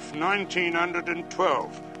 18th,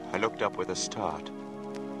 1912. I looked up with a start.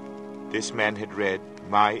 This man had read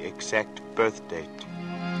my exact birth date.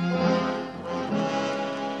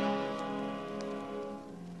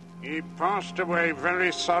 He passed away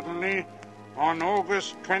very suddenly on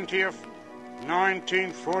August 20th,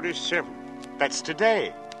 1947. That's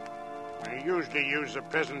today. I usually use the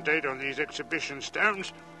present date on these exhibition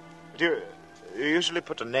stones. Do you usually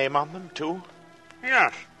put a name on them, too?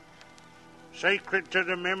 Yes. Sacred to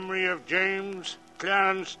the memory of James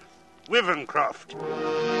Clarence Wivencroft.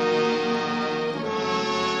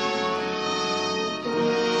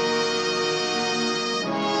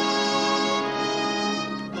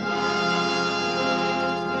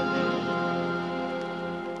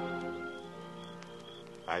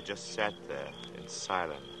 I just sat there in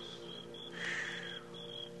silence.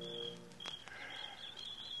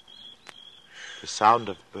 The sound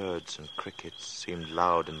of birds and crickets seemed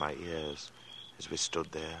loud in my ears as we stood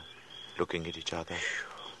there, looking at each other,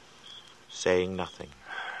 saying nothing.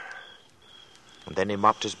 And then he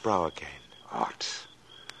mopped his brow again. Art.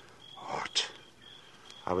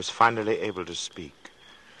 I was finally able to speak.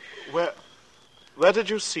 Where did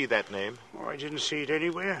you see that name? Oh, I didn't see it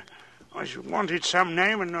anywhere. I wanted some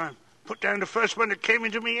name, and I put down the first one that came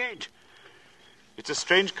into me head. It's a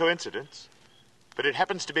strange coincidence, but it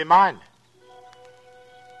happens to be mine.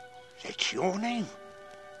 That's your name?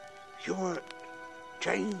 You're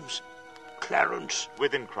James Clarence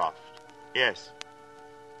Withencroft. Yes.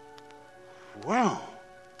 Well.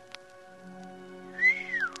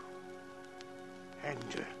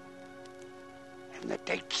 And the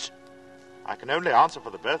dates? I can only answer for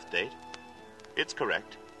the birth date. It's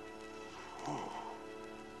correct. Oh.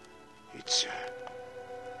 It's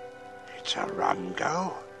a rum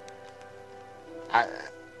go. I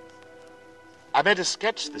made a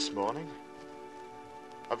sketch this morning.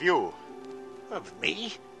 Of you. Of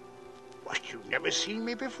me? What, you've never seen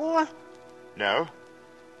me before? No.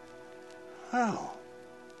 Oh.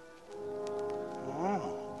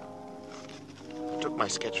 I took my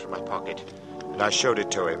sketch from my pocket, and I showed it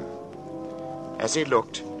to him. As he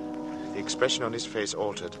looked, the expression on his face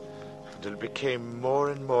altered, until it became more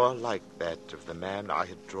and more like that of the man I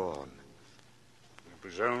had drawn. It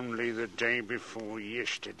was only the day before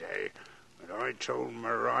yesterday that I told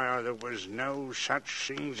Maria there was no such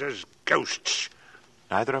things as ghosts.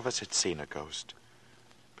 Neither of us had seen a ghost,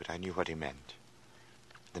 but I knew what he meant.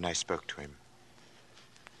 Then I spoke to him.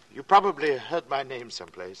 You probably heard my name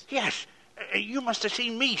someplace. Yes. You must have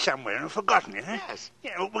seen me somewhere and forgotten it, eh? Yes.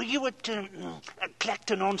 Yeah, were you at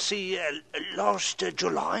Clacton-on-Sea last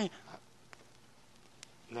July?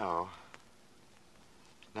 No.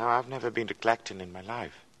 No, I've never been to Clacton in my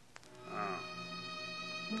life. Oh.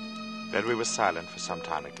 Then we were silent for some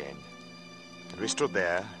time again. And we stood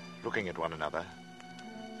there, looking at one another,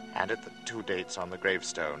 and at the two dates on the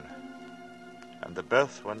gravestone. And the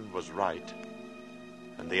birth one was right,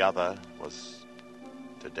 and the other was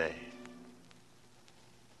today.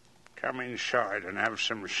 Come inside and have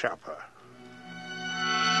some supper.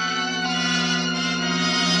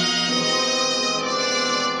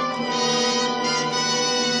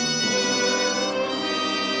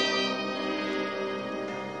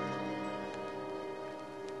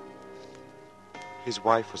 His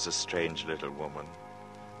wife was a strange little woman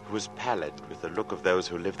who was pallid with the look of those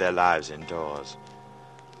who live their lives indoors.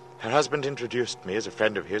 Her husband introduced me as a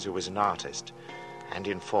friend of his who was an artist, and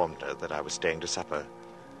informed her that I was staying to supper.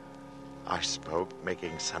 I spoke,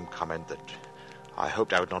 making some comment that I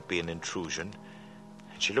hoped I would not be an intrusion,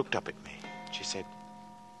 and she looked up at me. She said,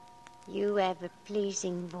 You have a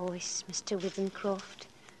pleasing voice, Mr. Withencroft,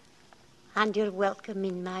 and you're welcome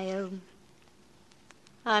in my home.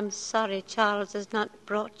 I'm sorry Charles has not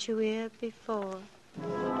brought you here before.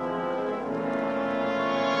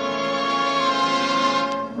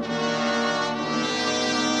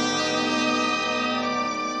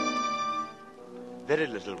 Very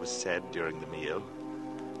little was said during the meal,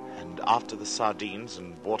 and after the sardines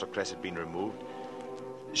and watercress had been removed,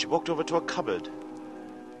 she walked over to a cupboard.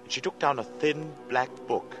 She took down a thin black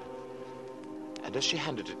book, and as she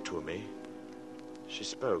handed it to me, she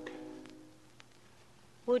spoke.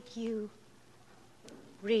 Would you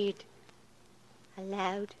read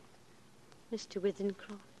aloud, Mr.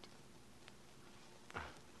 Withencroft?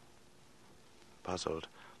 Puzzled,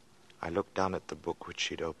 I looked down at the book which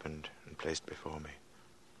she'd opened and placed before me.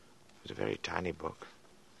 It was a very tiny book.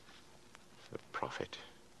 The Prophet,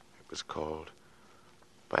 it was called,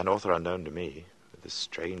 by an author unknown to me, with a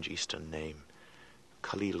strange Eastern name,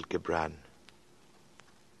 Khalil Gibran.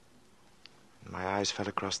 And my eyes fell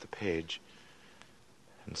across the page,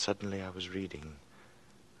 and suddenly I was reading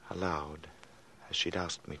aloud, as she'd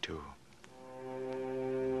asked me to.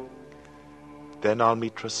 Then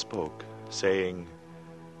Almitra spoke, saying,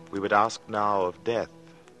 We would ask now of death.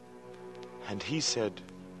 And he said,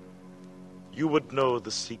 You would know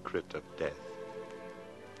the secret of death.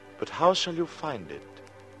 But how shall you find it,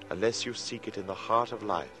 unless you seek it in the heart of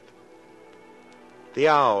life? The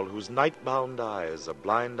owl, whose night-bound eyes are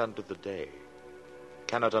blind unto the day,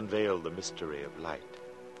 cannot unveil the mystery of light.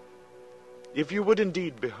 If you would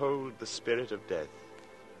indeed behold the spirit of death,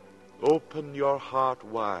 open your heart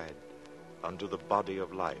wide unto the body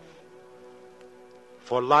of life.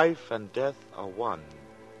 For life and death are one,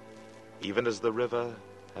 even as the river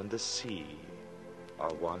and the sea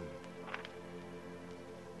are one.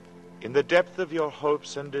 In the depth of your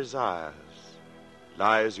hopes and desires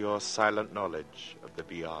lies your silent knowledge of the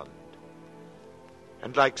beyond.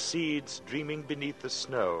 And like seeds dreaming beneath the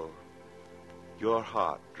snow, your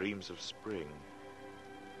heart dreams of spring.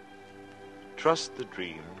 Trust the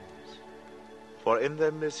dreams, for in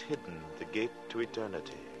them is hidden the gate to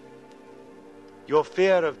eternity. Your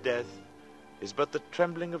fear of death is but the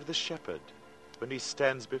trembling of the shepherd when he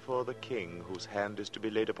stands before the king whose hand is to be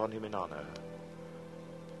laid upon him in honor.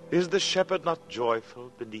 Is the shepherd not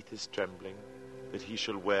joyful beneath his trembling that he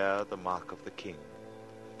shall wear the mark of the king?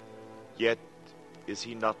 Yet is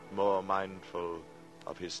he not more mindful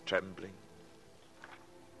of his trembling?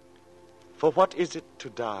 For what is it to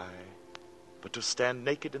die but to stand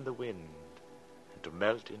naked in the wind and to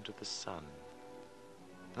melt into the sun?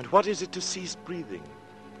 And what is it to cease breathing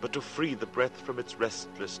but to free the breath from its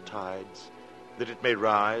restless tides, that it may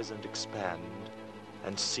rise and expand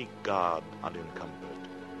and seek God unencumbered?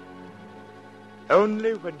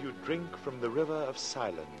 Only when you drink from the river of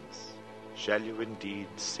silence shall you indeed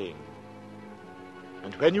sing.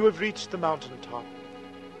 And when you have reached the mountain top,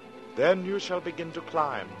 then you shall begin to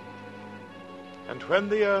climb. And when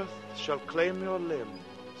the earth shall claim your limbs,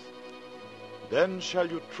 then shall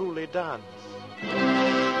you truly dance.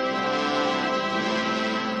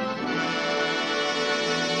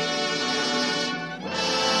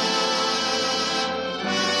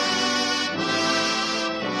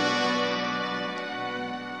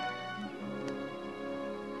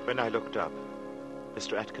 When I looked up,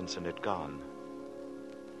 Mr. Atkinson had gone,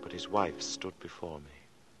 but his wife stood before me.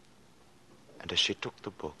 And as she took the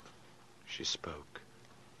book, she spoke.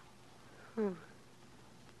 Oh,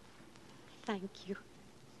 thank you.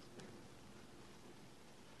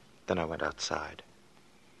 Then I went outside,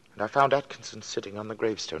 and I found Atkinson sitting on the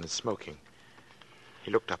gravestone and smoking.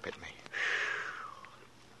 He looked up at me.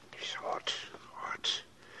 It's hot.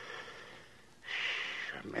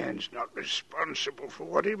 A man's not responsible for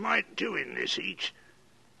what he might do in this heat.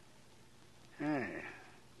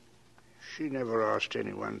 She never asked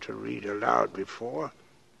anyone to read aloud before.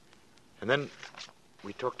 And then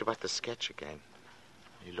we talked about the sketch again.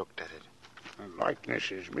 He looked at it. The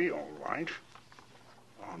likeness is me, all right.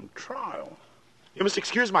 On trial. You must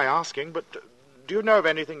excuse my asking, but do you know of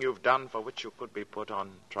anything you've done for which you could be put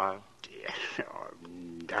on trial?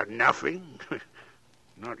 I've done nothing.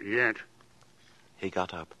 Not yet. He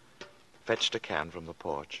got up, fetched a can from the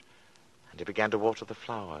porch, and he began to water the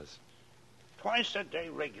flowers. Twice a day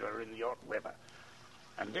regular in the hot weather.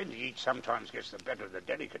 And then the heat sometimes gets the better of the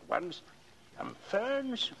delicate ones. And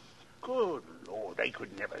ferns, good Lord, they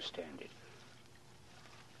could never stand it.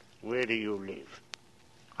 Where do you live?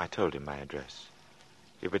 I told him my address.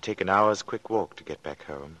 It would take an hour's quick walk to get back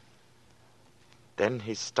home. Then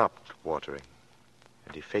he stopped watering,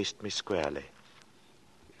 and he faced me squarely.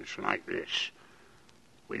 It's like this.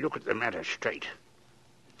 We look at the matter straight.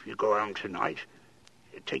 If you go home tonight,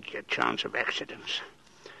 you take your chance of accidents.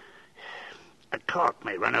 A cart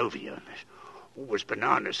may run over you, and there's always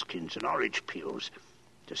banana skins and orange peels,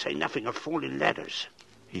 to say nothing of falling ladders.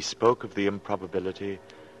 He spoke of the improbability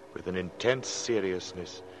with an intense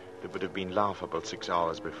seriousness that would have been laughable 6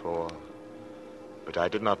 hours before. But I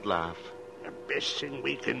did not laugh. The best thing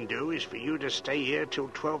we can do is for you to stay here till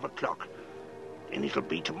 12 o'clock. Then it'll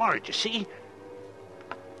be tomorrow, do you see?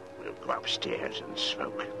 We'll go upstairs and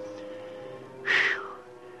smoke. Whew.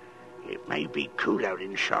 It may be cool out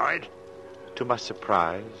inside. To my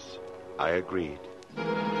surprise, I agreed.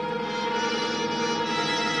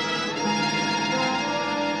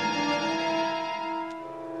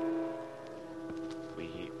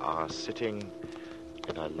 We are sitting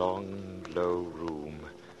in a long, low room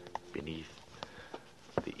beneath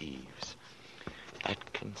the eaves.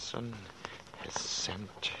 Atkinson has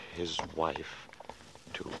sent his wife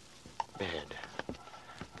to bed.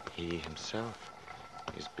 He himself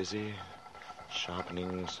is busy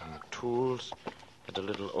sharpening some tools and a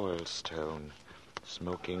little oil stone,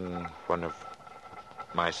 smoking one of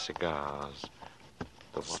my cigars,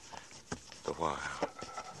 the while.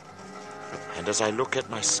 And as I look at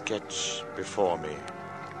my sketch before me,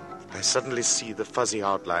 I suddenly see the fuzzy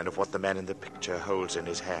outline of what the man in the picture holds in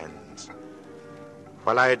his hands.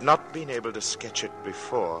 While I had not been able to sketch it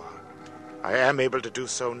before, I am able to do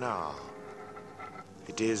so now.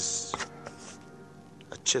 It is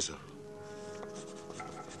a chisel.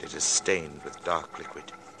 It is stained with dark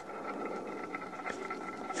liquid.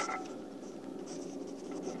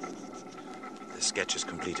 The sketch is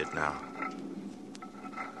completed now.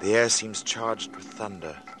 The air seems charged with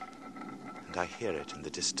thunder, and I hear it in the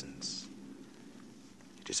distance.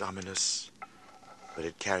 It is ominous, but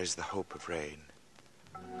it carries the hope of rain.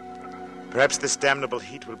 Perhaps this damnable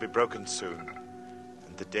heat will be broken soon,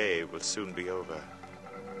 and the day will soon be over.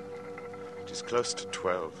 It is close to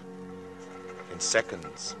 12. In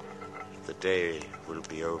seconds, the day will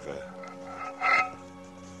be over.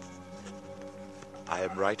 I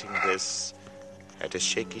am writing this at a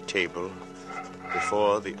shaky table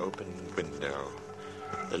before the open window.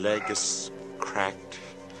 The leg is cracked,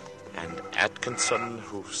 and Atkinson,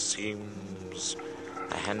 who seems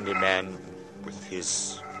a handyman with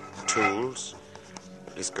his tools,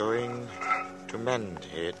 is going to mend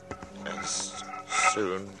it as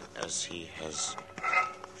soon as he has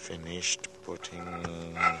finished putting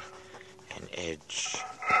an edge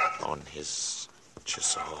on his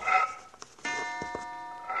chisel.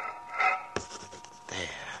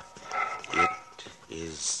 There. It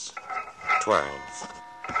is 12.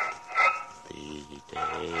 The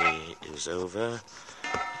day is over,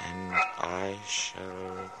 and I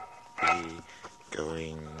shall be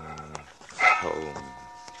going home.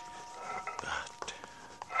 But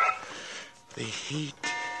the heat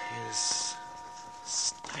is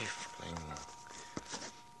stifling.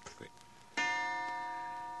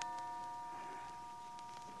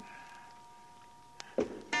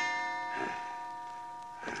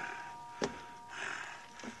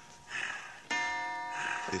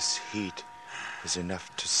 This heat is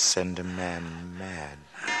enough to send a man mad.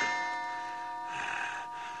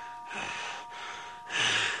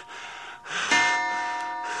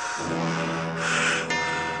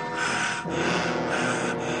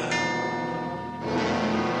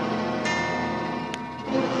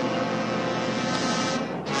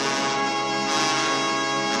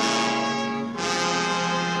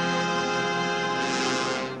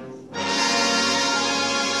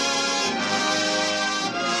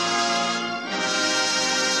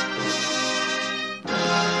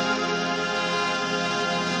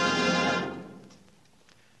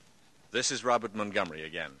 This is Robert Montgomery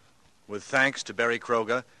again, with thanks to Berry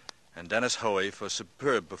Kroger and Dennis Hoey for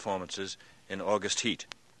superb performances in August Heat,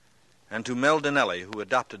 and to Mel Dinelli, who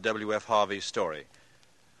adopted W.F. Harvey's story.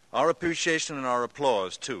 Our appreciation and our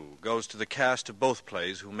applause, too, goes to the cast of both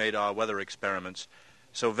plays who made our weather experiments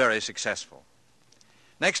so very successful.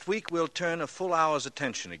 Next week, we'll turn a full hour's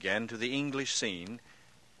attention again to the English scene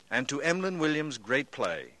and to Emlyn Williams' great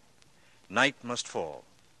play, Night Must Fall.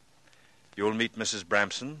 You'll meet Mrs.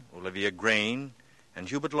 Bramson, Olivia Grain, and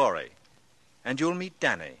Hubert Laurie. And you'll meet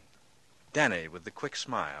Danny with the quick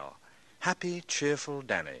smile, happy, cheerful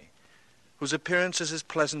Danny, whose appearance is as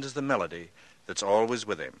pleasant as the melody that's always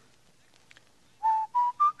with him.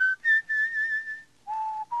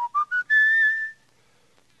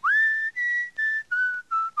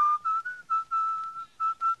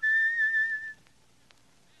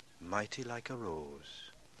 Mighty like a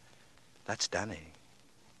rose. That's Danny.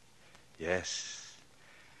 Yes,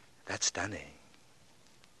 that's Danny.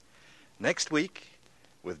 Next week,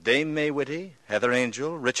 with Dame May Whitty, Heather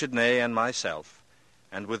Angel, Richard Ney, and myself,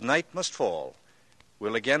 and with Night Must Fall,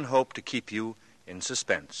 we'll again hope to keep you in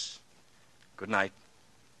suspense. Good night.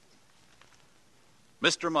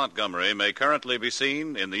 Mr. Montgomery may currently be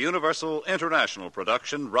seen in the Universal International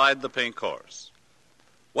production Ride the Pink Horse.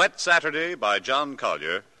 Wet Saturday by John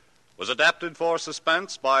Collier was adapted for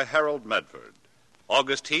suspense by Harold Medford.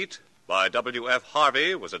 August Heat by W.F.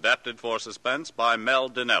 Harvey was adapted for suspense by Mel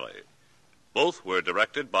Dinelli. Both were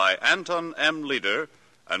directed by Anton M. Leader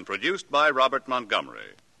and produced by Robert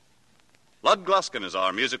Montgomery. Lud Gluskin is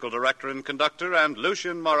our musical director and conductor, and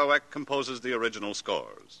Lucien Morawek composes the original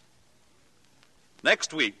scores.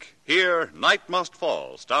 Next week, hear Night Must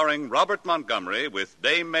Fall, starring Robert Montgomery with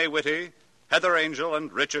Dame May Whitty, Heather Angel,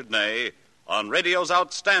 and Richard Ney on radio's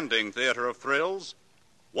outstanding theater of thrills,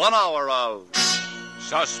 1 hour of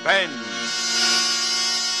Suspense.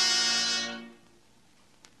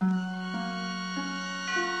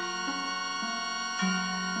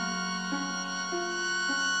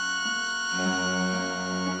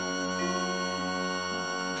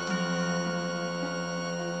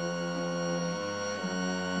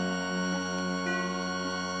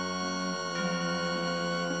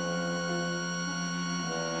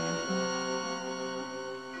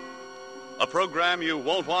 A program you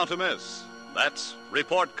won't want to miss. That's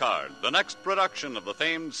Report Card, the next production of the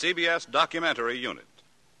famed CBS documentary unit.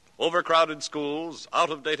 Overcrowded schools,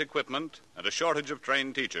 out-of-date equipment, and a shortage of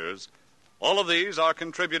trained teachers, all of these are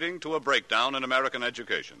contributing to a breakdown in American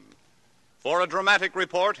education. For a dramatic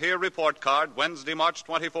report, hear Report Card Wednesday, March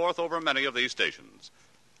 24th over many of these stations.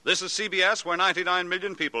 This is CBS, where 99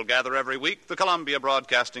 million people gather every week, the Columbia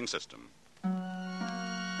Broadcasting System.